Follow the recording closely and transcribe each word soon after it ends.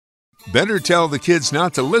Better tell the kids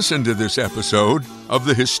not to listen to this episode of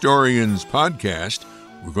the Historians Podcast.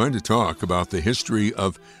 We're going to talk about the history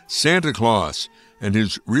of Santa Claus and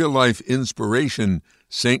his real-life inspiration,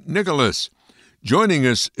 St. Nicholas. Joining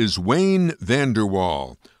us is Wayne Vander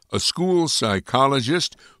Wal, a school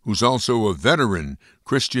psychologist who's also a veteran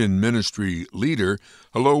Christian ministry leader.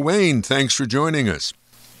 Hello, Wayne. Thanks for joining us.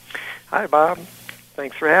 Hi, Bob.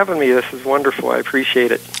 Thanks for having me. This is wonderful. I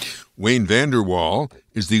appreciate it. Wayne Vander Wal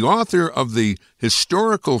is the author of the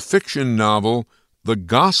historical fiction novel The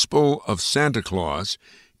Gospel of Santa Claus,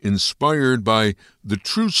 inspired by the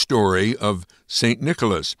true story of St.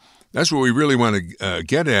 Nicholas. That's what we really want to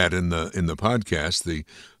get at in the podcast, the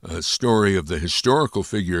story of the historical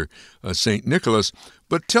figure, St. Nicholas.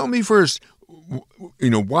 But tell me first,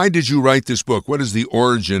 why did you write this book? What is the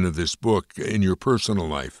origin of this book in your personal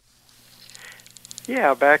life?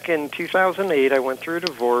 Yeah, back in 2008, I went through a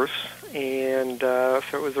divorce, and so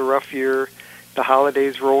it was a rough year. The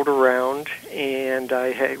holidays rolled around, and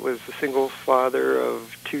I was a single father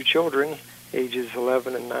of two children, ages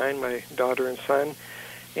 11 and 9, my daughter and son,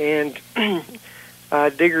 and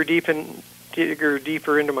dig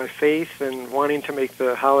deeper into my faith and wanting to make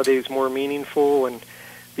the holidays more meaningful and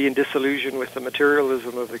being disillusioned with the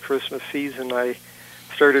materialism of the Christmas season. I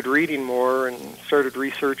started reading more and started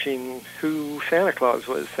researching who Santa Claus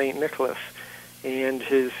was, St. Nicholas, and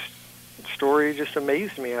his story just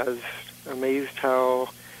amazed me. I was amazed how,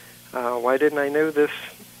 why didn't I know this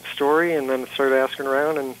story? And then started asking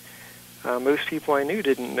around, and most people I knew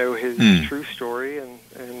didn't know his true story.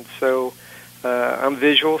 And so I'm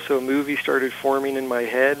visual, so a movie started forming in my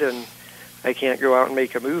head, and I can't go out and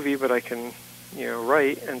make a movie, but I can,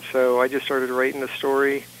 write. And so I just started writing the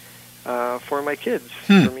story for my kids,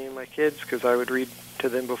 for me and my kids, because I would read to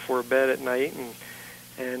them before bed at night,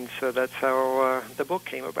 and so that's how the book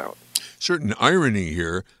came about. Certain irony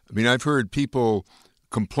here. I mean, I've heard people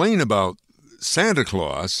complain about Santa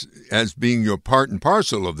Claus as being part and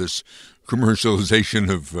parcel of this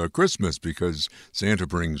commercialization of Christmas because Santa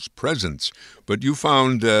brings presents. But you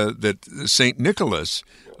found that St. Nicholas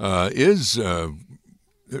is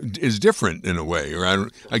different in a way, or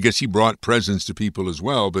I guess he brought presents to people as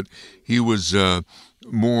well, but he was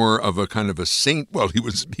more of a kind of a saint. Well,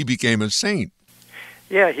 he became a saint.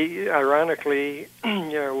 Yeah, he ironically,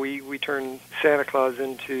 we turned Santa Claus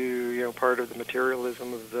into part of the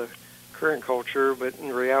materialism of the current culture, but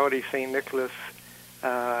in reality, St. Nicholas,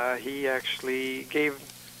 he actually gave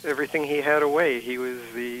everything he had away. He was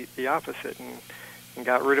the opposite and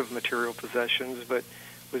got rid of material possessions, but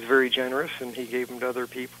was very generous, and he gave them to other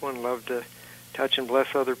people and loved to touch and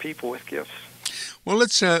bless other people with gifts. Well,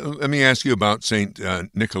 let me ask you about St.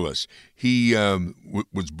 Nicholas. He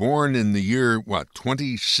was born in the year,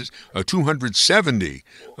 270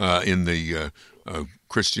 in the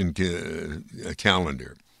Christian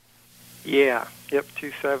calendar. Yeah,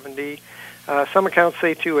 270. Some accounts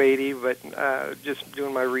say 280, but just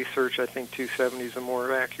doing my research, I think 270 is a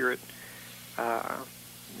more accurate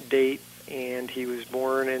date. And he was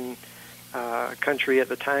born in a country at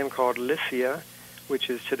the time called Lycia,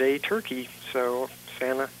 which is today Turkey. So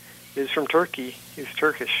Santa is from Turkey. He's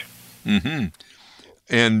Turkish. Mm-hmm.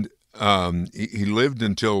 And he lived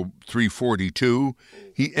until 342.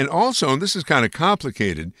 And this is kind of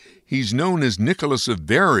complicated, he's known as Nicholas of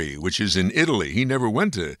Bari, which is in Italy. He never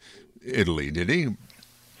went to Italy, did he?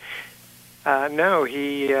 No,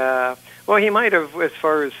 he might have as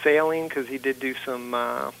far as sailing, because he did do some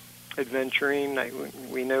adventuring.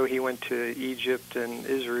 We know he went to Egypt and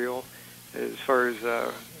Israel as far as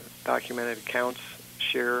documented accounts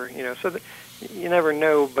share, so you never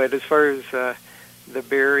know. But as far as the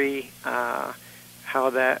Bari, how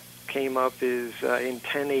that came up is in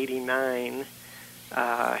 1089,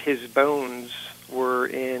 his bones were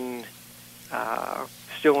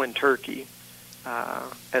still in Turkey.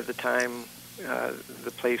 At the time,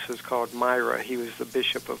 the place was called Myra. He was the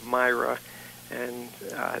bishop of Myra, and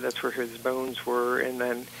that's where his bones were. And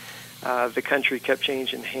then the country kept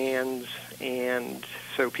changing hands, and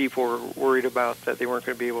so people were worried about that they weren't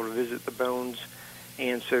going to be able to visit the bones.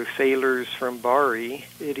 And so sailors from Bari,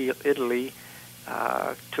 Italy,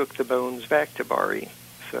 took the bones back to Bari.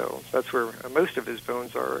 So that's where most of his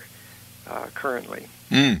bones are currently.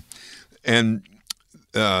 And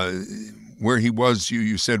where he was,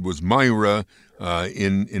 you said, was Myra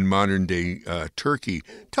in modern-day Turkey.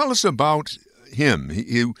 Tell us about him.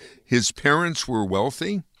 His parents were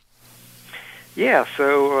wealthy? Yeah,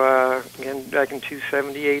 so again, back in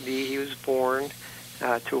 270 A.D., he was born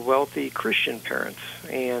to wealthy Christian parents.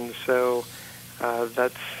 And so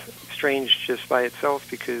that's strange just by itself,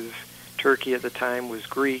 because Turkey at the time was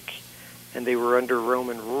Greek, and they were under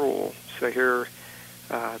Roman rule. So here,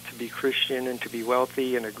 to be Christian and to be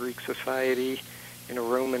wealthy in a Greek society in a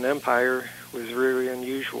Roman Empire was really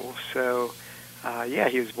unusual. So,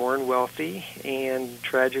 he was born wealthy, and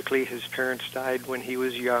tragically his parents died when he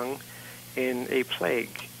was young in a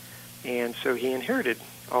plague. And so he inherited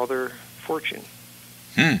all their fortune.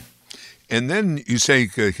 And then you say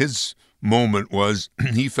his moment was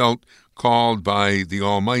he felt called by the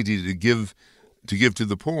Almighty to give to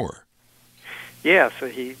the poor. Yeah, so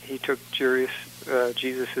he took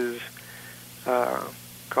Jesus's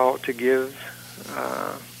call to give,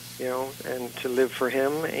 and to live for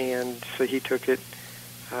him, and so he took it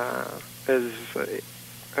as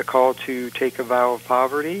a call to take a vow of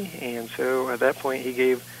poverty, and so at that point he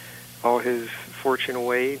gave all his fortune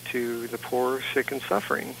away to the poor, sick, and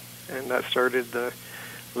suffering, and that started the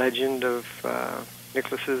legend of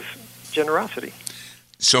Nicholas's generosity.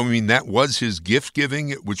 So, I mean, that was his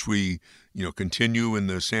gift-giving, which we, continue in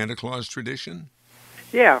the Santa Claus tradition?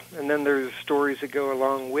 Yeah, and then there's stories that go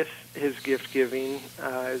along with his gift-giving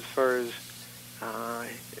as far as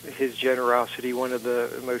his generosity. One of the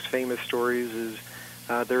most famous stories is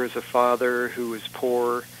there was a father who was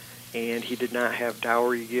poor, and he did not have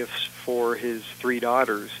dowry gifts for his 3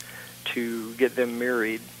 daughters to get them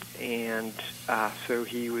married, and so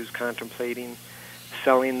he was contemplating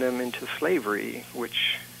selling them into slavery,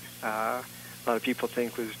 which a lot of people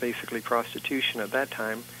think was basically prostitution at that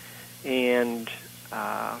time. And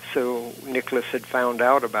so Nicholas had found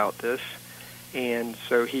out about this, and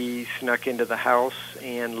so he snuck into the house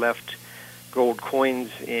and left gold coins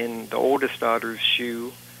in the oldest daughter's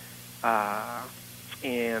shoe,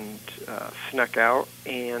 and snuck out,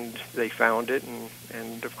 and they found it,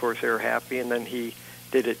 and of course they were happy, and then he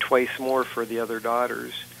did it twice more for the other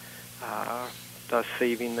daughters, thus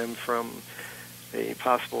saving them from a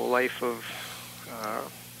possible life of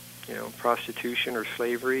prostitution or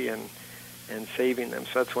slavery, and saving them.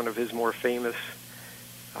 So that's one of his more famous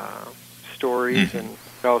stories, and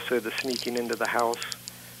also the sneaking into the house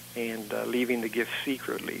and leaving the gifts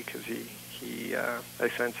secretly, because he I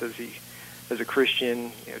sense as a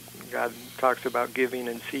Christian, God talks about giving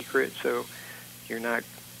in secret, so you're not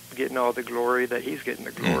getting all the glory that he's getting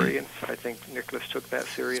the glory, and I think Nicholas took that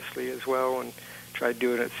seriously as well and tried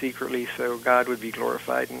doing it secretly so God would be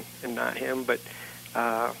glorified and not him. But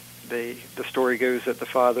the story goes that the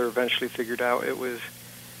father eventually figured out it was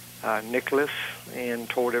Nicholas and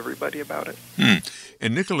told everybody about it.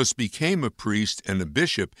 And Nicholas became a priest and a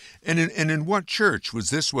bishop. And in what church? Was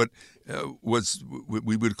this what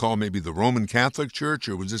we would call maybe the Roman Catholic Church,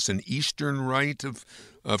 or was this an Eastern rite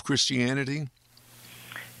of Christianity?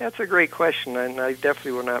 That's a great question, and I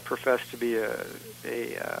definitely will not profess to be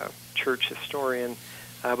a church historian.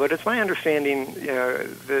 But it's my understanding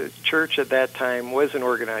the church at that time was an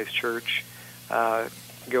organized church,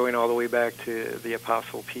 going all the way back to the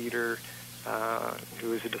Apostle Peter, who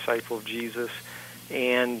was a disciple of Jesus.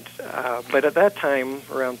 And but at that time,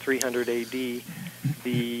 around 300 A.D.,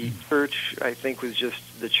 the church, I think, was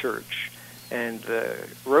just the church. And the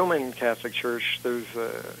Roman Catholic Church,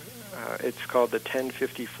 it's called the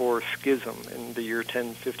 1054 Schism. In the year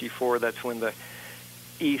 1054, that's when the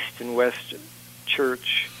East and West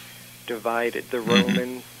Church divided, the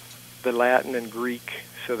Roman, the Latin, and Greek.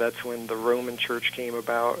 So that's when the Roman Church came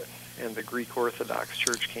about and the Greek Orthodox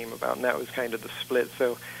Church came about, and that was kind of the split.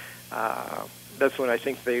 So that's when I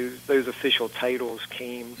think those official titles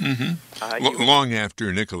came. Long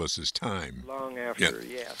after Nicholas's time. Long after,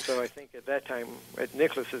 yeah. So I think at that time, at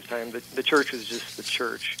Nicholas's time, the church was just the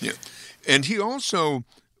church. Yeah, and he also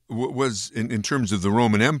was, in terms of the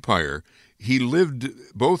Roman Empire, he lived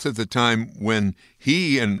both at the time when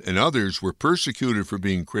he and others were persecuted for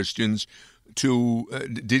being Christians.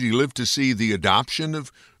 Did he live to see the adoption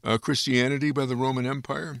of Christianity by the Roman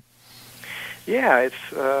Empire? Yeah,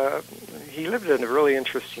 he lived in a really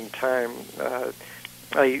interesting time.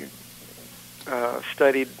 I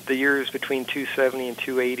studied the years between 270 and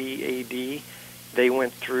 280 A.D. They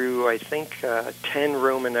went through, I think, 10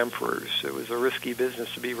 Roman emperors. It was a risky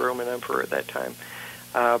business to be Roman emperor at that time.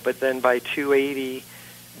 But then by 280,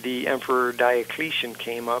 the Emperor Diocletian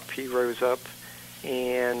came up. He rose up,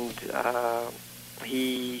 and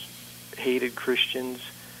he hated Christians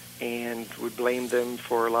and would blame them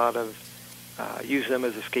for a lot of, use them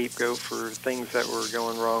as a scapegoat for things that were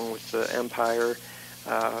going wrong with the empire.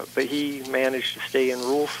 But he managed to stay and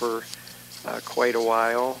rule for quite a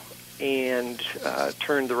while, and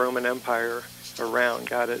turned the Roman Empire around,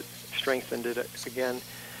 strengthened it again.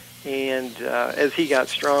 And as he got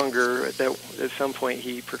stronger, at some point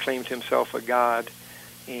he proclaimed himself a god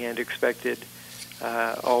and expected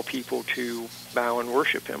all people to bow and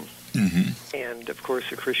worship him. And of course,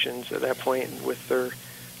 the Christians at that point, with their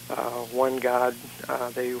one God,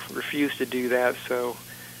 they refused to do that. So,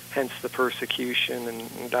 hence the persecution.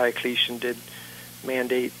 And Diocletian did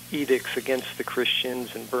mandate edicts against the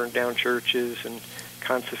Christians and burned down churches and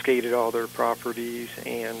confiscated all their properties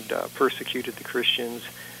and persecuted the Christians,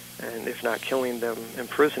 and if not killing them,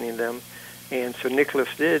 imprisoning them. And so Nicholas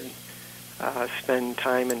did spend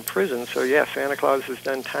time in prison. So yeah, Santa Claus has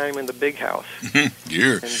done time in the big house.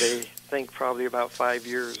 Years. And they think probably about 5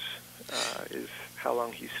 years is how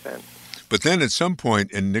long he spent. But then at some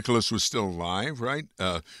point, and Nicholas was still alive, right?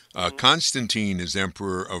 Constantine is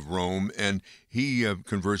emperor of Rome, and he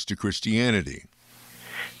converts to Christianity.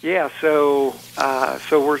 Yeah, so I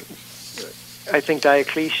think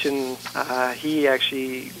Diocletian, he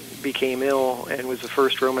actually became ill and was the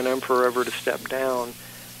first Roman emperor ever to step down.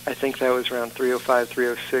 I think that was around 305,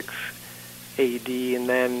 306 A.D. And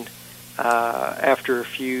then after a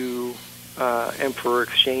few emperor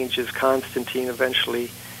exchanges, Constantine eventually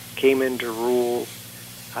came into rule,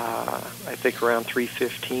 I think around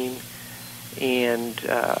 315, and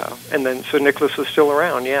then so Nicholas was still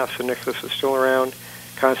around. Yeah, so Nicholas was still around.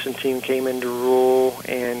 Constantine came into rule,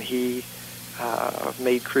 and he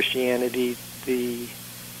made Christianity the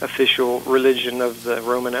official religion of the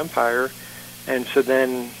Roman Empire. And so then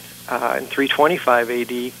in 325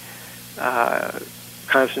 A.D.,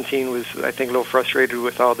 Constantine was, I think, a little frustrated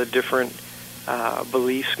with all the different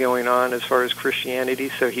beliefs going on as far as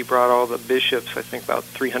Christianity, so he brought all the bishops, I think about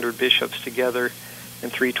 300 bishops together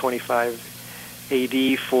in 325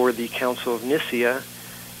 AD for the Council of Nicaea,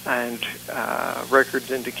 and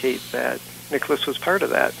records indicate that Nicholas was part of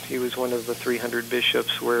that. He was one of the 300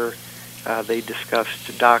 bishops where they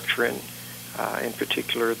discussed doctrine, in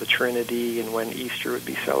particular the Trinity and when Easter would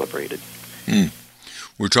be celebrated.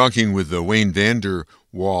 We're talking with Wayne Vander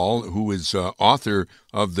Wall, who is author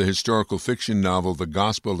of the historical fiction novel The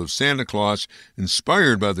Gospel of Santa Claus,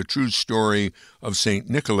 inspired by the true story of St.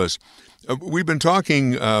 Nicholas. We've been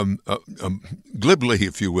talking glibly,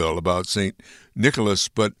 if you will, about St. Nicholas,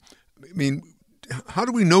 but, I mean, how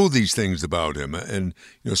do we know these things about him? And,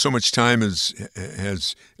 so much time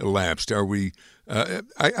has elapsed. Are we?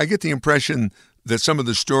 I get the impression that some of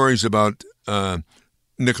the stories about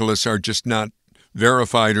Nicholas are just not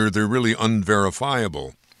verified, or they're really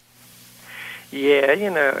unverifiable. Yeah,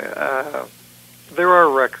 there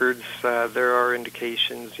are records, there are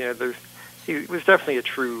indications. He was definitely a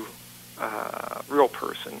true, real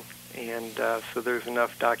person, and so there's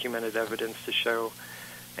enough documented evidence to show.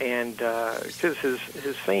 And because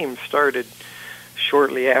his fame started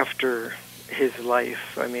shortly after his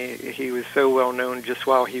life. I mean, he was so well known just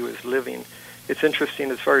while he was living. It's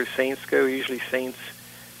interesting as far as saints go. Usually saints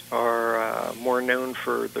are more known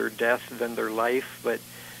for their death than their life, but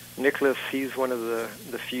Nicholas, he's one of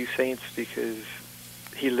the few saints because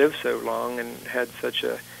he lived so long and had such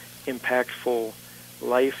a impactful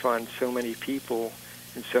life on so many people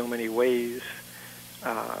in so many ways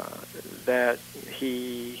that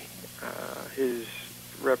his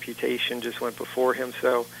reputation just went before him.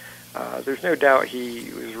 So there's no doubt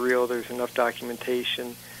he was real. There's enough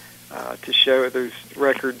documentation to show. There's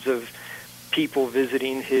records of people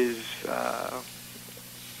visiting his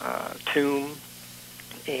tomb,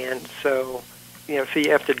 and so so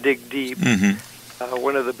you have to dig deep.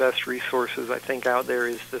 One of the best resources I think out there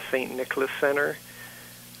is the St. Nicholas Center,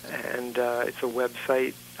 and it's a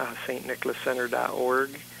website,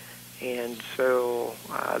 stnicholascenter.org. And so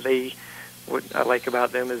what I like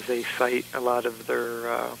about them is they cite a lot of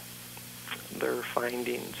their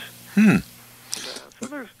findings. So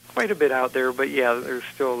there's quite a bit out there, but yeah, there's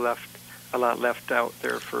still a lot left out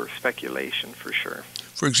there for speculation, for sure.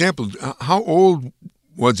 For example, how old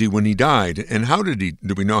was he when he died, and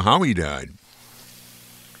do we know how he died?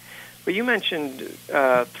 Well, you mentioned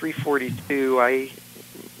 342.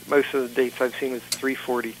 Most of the dates I've seen was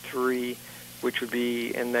 343, which would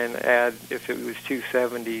be, and then add if it was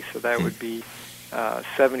 270, so that would be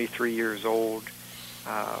 73 years old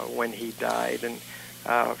when he died. And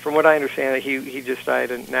from what I understand, he just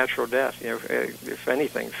died a natural death. If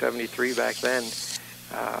anything, 73 back then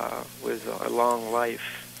was a long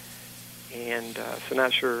life. And so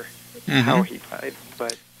not sure how he died,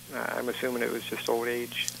 but I'm assuming it was just old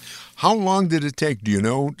age. How long did it take, do you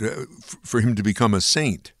know, for him to become a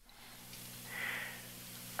saint?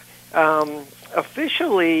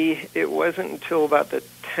 Officially, it wasn't until about the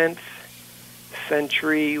 10th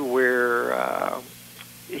century where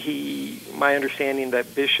my understanding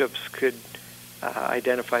that bishops could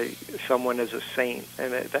identify someone as a saint.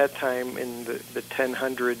 And at that time, in the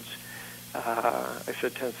 1000s, I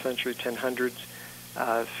said 10th century, 1000s,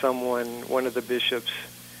 one of the bishops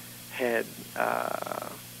had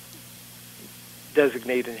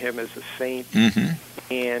designated him as a saint.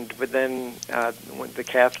 But then when the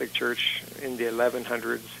Catholic Church in the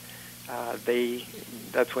 1100s,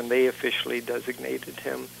 that's when they officially designated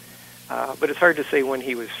him. But it's hard to say when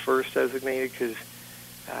he was first designated because,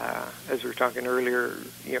 as we were talking earlier,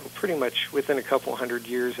 pretty much within a couple hundred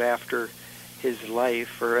years after his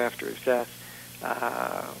life or after his death,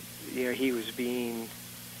 he was being,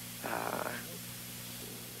 I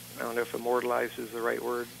don't know if immortalized is the right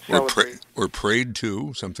word, or prayed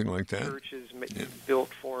to, something like that. Churches built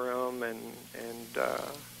for him and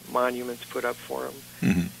monuments put up for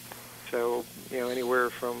him. So, anywhere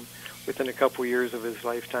from within a couple years of his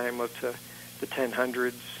lifetime up to the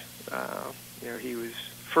 1000s, he was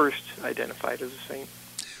first identified as a saint.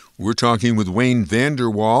 We're talking with Wayne Vander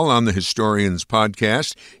Wal on the Historians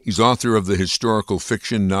Podcast. He's author of the historical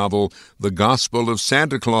fiction novel The Gospel of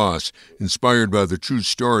Santa Claus, inspired by the true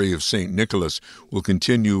story of St. Nicholas. We'll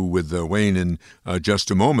continue with Wayne in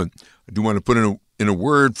just a moment. I do want to put in a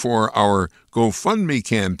word for our GoFundMe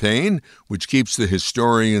campaign, which keeps the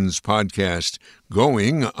Historians Podcast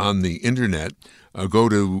going on the internet. Go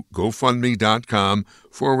to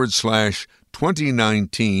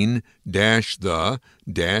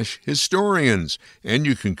GoFundMe.com/2019-the-Historians, and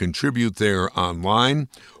you can contribute there online,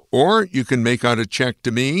 or you can make out a check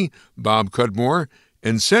to me, Bob Cudmore,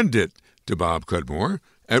 and send it to Bob Cudmore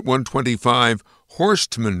at 125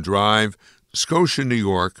 Horstman Drive, Scotia, New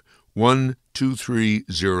York,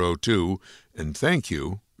 12302, and thank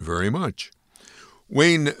you very much.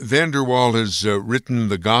 Wayne Vander Wal has written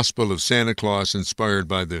The Gospel of Santa Claus, inspired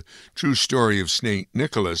by the true story of St.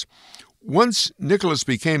 Nicholas. Once Nicholas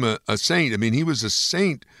became a saint, he was a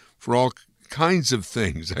saint for all kinds of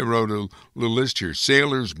things. I wrote a little list here: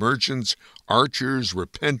 sailors, merchants, archers,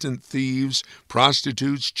 repentant thieves,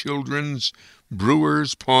 prostitutes, children,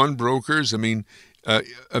 brewers, pawnbrokers. A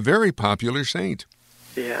very popular saint.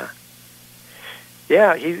 Yeah,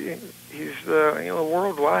 he's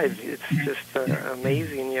worldwide. It's just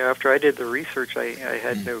amazing. After I did the research, I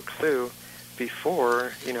had no clue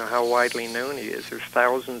before, how widely known he is. There's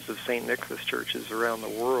thousands of St. Nicholas churches around the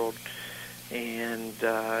world, and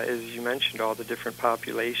as you mentioned, all the different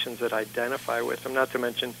populations that identify with him. Not to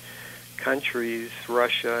mention countries,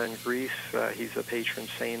 Russia and Greece. He's a patron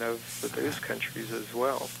saint of those countries as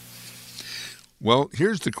well. Well,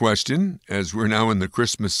 here's the question, as we're now in the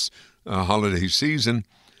Christmas holiday season.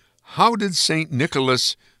 How did St.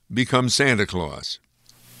 Nicholas become Santa Claus?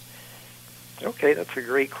 Okay, that's a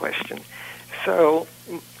great question. So,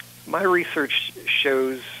 my research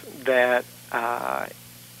shows that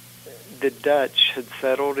the Dutch had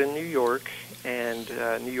settled in New York, and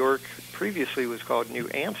New York previously was called New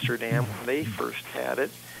Amsterdam when they first had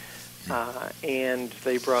it, and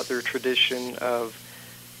they brought their tradition of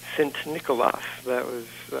Sint Nicolaas. That was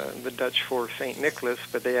the Dutch for St. Nicholas,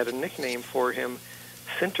 but they had a nickname for him,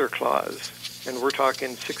 Sinterklaas, and we're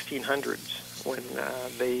talking 1600s when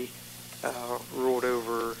they ruled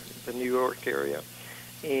over the New York area.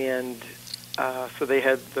 And so they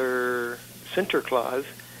had their Sinterklaas,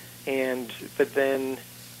 but then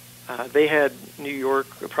they had New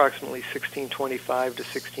York approximately 1625 to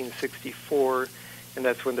 1664, and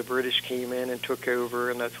that's when the British came in and took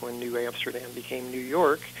over, and that's when New Amsterdam became New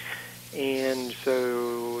York. And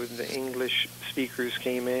so the English speakers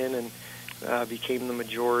came in and became the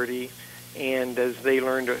majority. And as they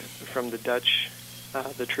learned from the Dutch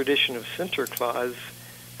the tradition of Sinterklaas,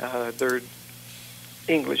 their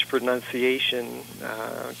English pronunciation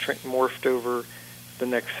morphed over the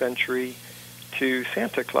next century to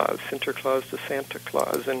Santa Claus, Sinterklaas to Santa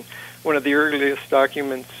Claus. And one of the earliest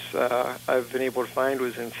documents I've been able to find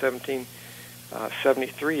was in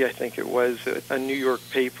 1773, I think it was. A New York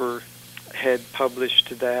paper had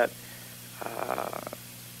published that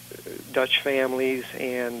Dutch families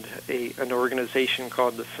and an organization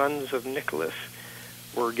called the Sons of Nicholas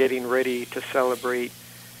were getting ready to celebrate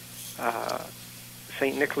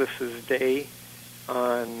St. Nicholas's Day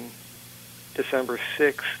on December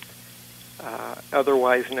 6th,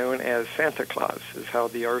 otherwise known as Santa Claus, is how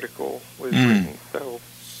the article was written. So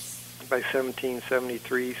by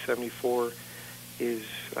 1773, 74 is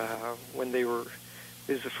when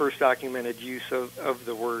is the first documented use of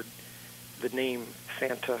the name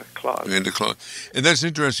Santa Claus. Santa Claus. And that's an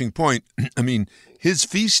interesting point. I mean, his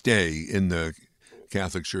feast day in the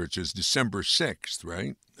Catholic Church is December 6th,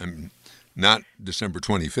 right? Not December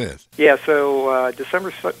 25th. Yeah, so December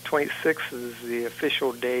 26th is the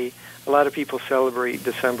official day. A lot of people celebrate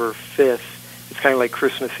December 5th. It's kind of like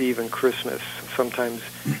Christmas Eve and Christmas. Sometimes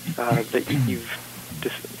the Eve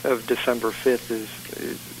of December 5th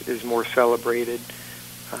is more celebrated.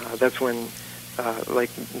 That's when,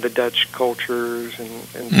 like the Dutch cultures and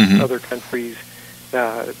Mm-hmm. other countries,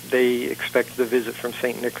 they expect the visit from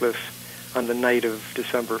St. Nicholas on the night of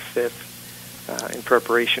December 5th in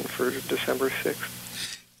preparation for December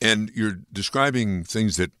 6th. And you're describing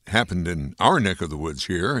things that happened in our neck of the woods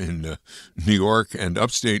here in New York and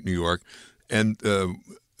upstate New York. And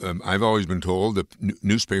I've always been told the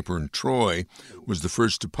newspaper in Troy was the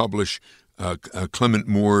first to publish Clement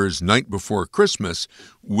Moore's Night Before Christmas,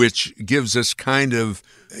 which gives us kind of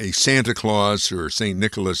a Santa Claus or St.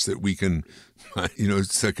 Nicholas that we can,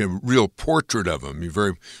 it's like a real portrait of him. He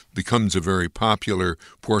becomes a very popular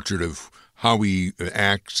portrait of how he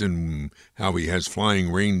acts and how he has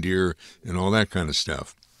flying reindeer and all that kind of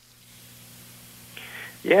stuff.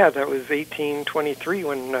 Yeah, that was 1823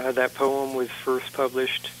 when that poem was first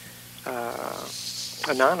published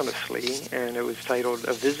anonymously, and it was titled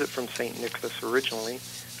A Visit from St. Nicholas originally,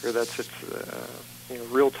 or that's its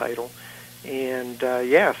real title. And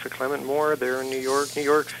so Clement Moore there in New York. New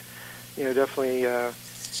York's definitely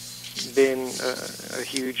been a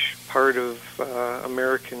huge part of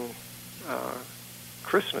American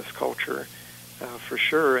Christmas culture for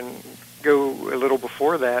sure. And go a little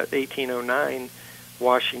before that, 1809,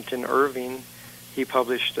 Washington Irving, he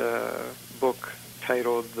published a book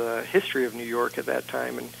titled The History of New York at that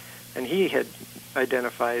time, and he had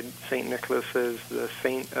identified St. Nicholas as the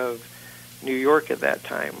saint of New York at that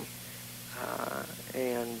time.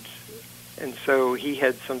 And so he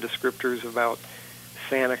had some descriptors about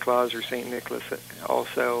Santa Claus or St. Nicholas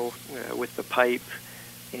also with the pipe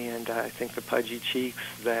and I think the pudgy cheeks,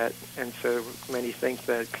 and so many think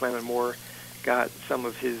that Clement Moore got some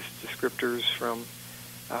of his descriptors from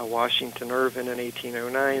Washington Irving in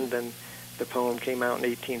 1809. Then the poem came out in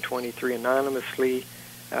 1823 anonymously.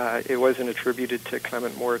 It wasn't attributed to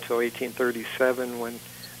Clement Moore until 1837 when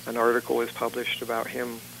an article was published about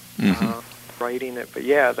him writing it. But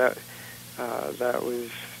yeah, that was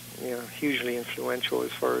hugely influential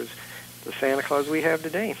as far as the Santa Claus we have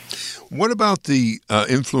today. What about the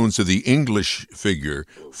influence of the English figure,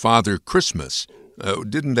 Father Christmas?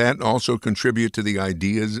 Didn't that also contribute to the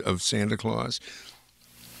ideas of Santa Claus?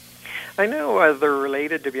 I know they're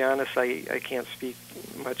related. To be honest, I can't speak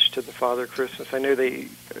much to the Father Christmas. I know a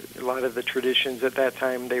lot of the traditions at that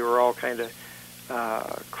time, they were all kind of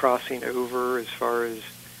crossing over as far as,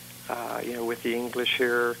 with the English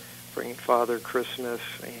here, bringing Father Christmas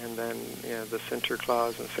and then the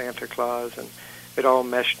Sinterklaas and Santa Claus, and it all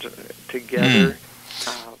meshed together.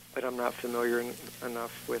 But I'm not familiar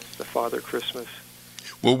enough with the Father Christmas.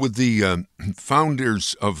 Well, with the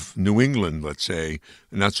founders of New England, let's say,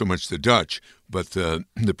 not so much the Dutch, but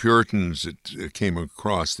the Puritans that came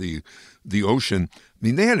across the ocean, I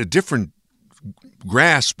mean, they had a different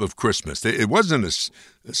grasp of Christmas. It wasn't a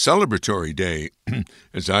celebratory day,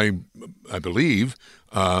 as I believe,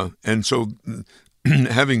 and so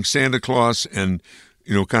having Santa Claus and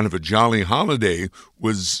kind of a jolly holiday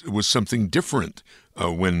was something different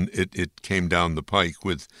when it came down the pike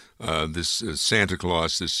with this Santa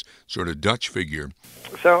Claus, this sort of Dutch figure.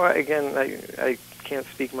 So again, I can't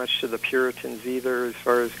speak much to the Puritans either, as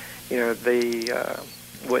far as they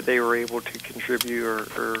what they were able to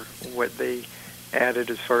contribute or what they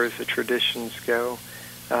added as far as the traditions go.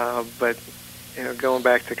 But going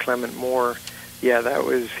back to Clement Moore, he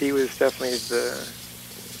was definitely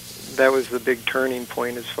that was the big turning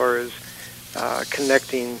point as far as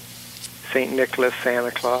connecting St. Nicholas,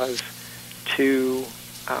 Santa Claus, to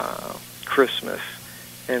Christmas.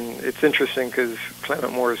 And it's interesting because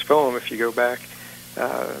Clement Moore's poem, if you go back,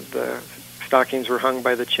 the stockings were hung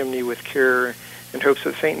by the chimney with care in hopes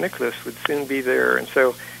that St. Nicholas would soon be there. And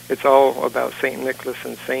so it's all about St. Nicholas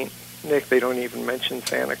and St. Nick. They don't even mention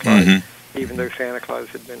Santa Claus, even though Santa Claus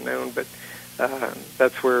had been known. But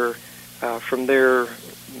that's where, from there,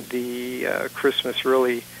 the Christmas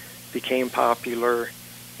really became popular,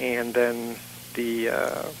 and then the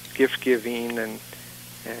gift giving and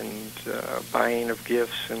buying of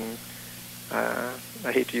gifts, and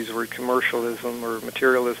I hate to use the word commercialism or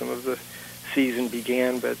materialism of the season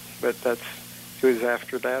began, but it was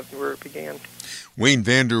after that where it began. Wayne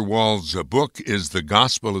Vander Waal's book is The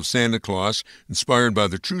Gospel of Santa Claus, inspired by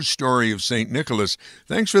the true story of St. Nicholas.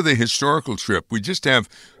 Thanks for the historical trip. We just have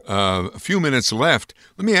a few minutes left.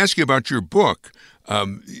 Let me ask you about your book.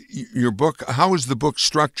 Your book, how is the book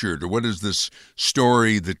structured, or what is this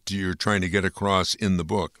story that you're trying to get across in the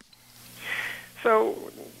book? So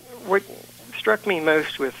what struck me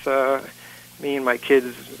most with me and my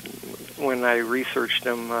kids when I researched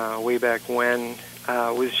them way back when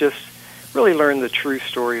was just really learn the true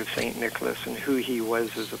story of St. Nicholas and who he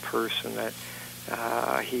was as a person, that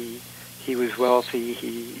he he was wealthy.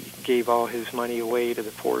 He gave all his money away to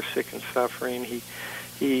the poor, sick, and suffering.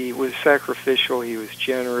 He was sacrificial. He was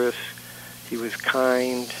generous. He was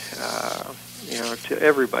kind, to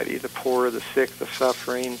everybody, the poor, the sick, the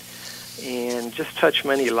suffering, and just touched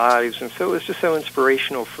many lives. And so it was just so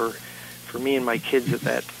inspirational for me and my kids at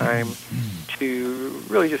that time to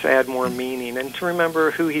really just add more meaning and to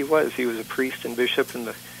remember who he was. He was a priest and bishop in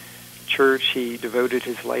the church. He devoted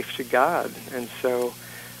his life to God. And so,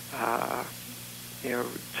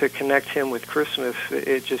 to connect him with Christmas,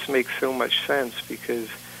 it just makes so much sense because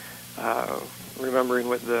remembering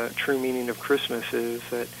what the true meaning of Christmas is,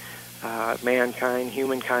 that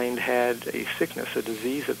humankind had a sickness, a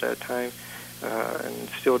disease at that time, and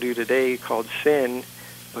still do today, called sin.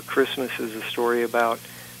 But Christmas is a story about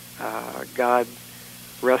God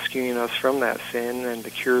rescuing us from that sin and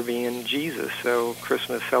the cure being Jesus. So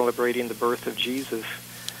Christmas, celebrating the birth of Jesus,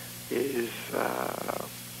 is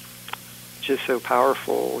just so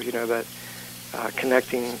powerful, that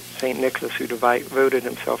connecting St. Nicholas, who devoted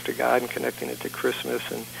himself to God, and connecting it to Christmas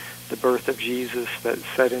and the birth of Jesus that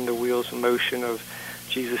set in the wheels in motion of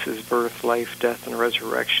Jesus' birth, life, death, and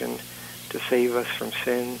resurrection to save us from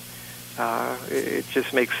sin. It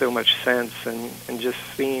just makes so much sense, and just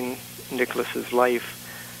seeing Nicholas's life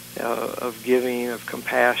of giving, of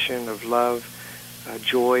compassion, of love,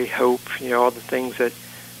 joy, hope, all the things that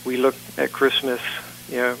we look at Christmas,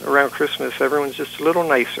 around Christmas, everyone's just a little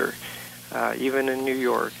nicer, even in New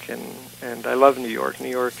York, and I love New York. New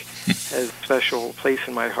York has a special place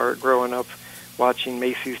in my heart, growing up watching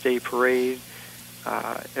Macy's Day Parade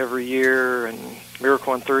every year, and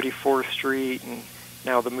Miracle on 34th Street, and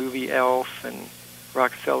now the movie Elf, and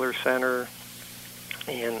Rockefeller Center,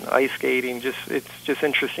 and ice skating. It's just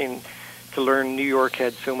interesting to learn New York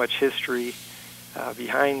had so much history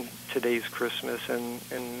behind today's Christmas, and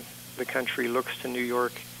the country looks to New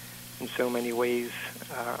York in so many ways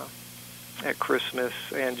at Christmas.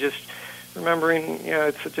 And just remembering,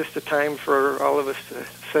 it's just a time for all of us to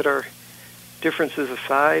set our differences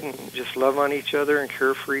aside and just love on each other and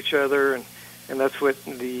care for each other, and that's what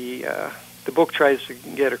the book tries to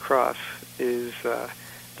get across, is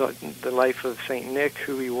the life of St. Nick,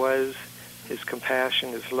 who he was, his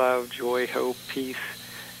compassion, his love, joy, hope, peace,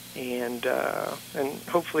 and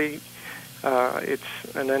hopefully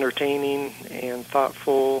it's an entertaining and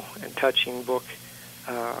thoughtful and touching book,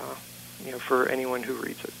 for anyone who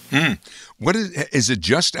reads it. What is it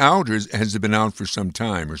just out, or has it been out for some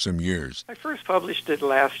time or some years? I first published it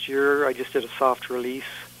last year. I just did a soft release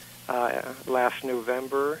last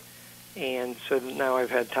November. And so now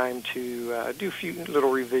I've had time to do a few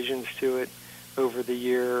little revisions to it over the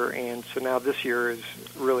year. And so now this year is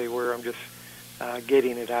really where I'm just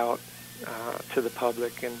getting it out to the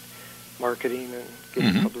public and marketing and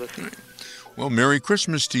getting publicity. Well, Merry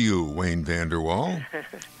Christmas to you, Wayne Vander Wal.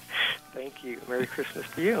 Thank you. Merry Christmas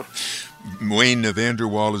to you. Wayne Vander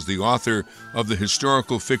Wal is the author of the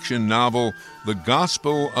historical fiction novel The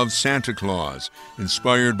Gospel of Santa Claus,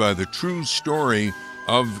 inspired by the true story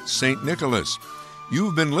of St. Nicholas.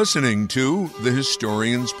 You've been listening to the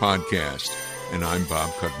Historians Podcast, and I'm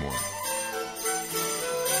Bob Cudmore.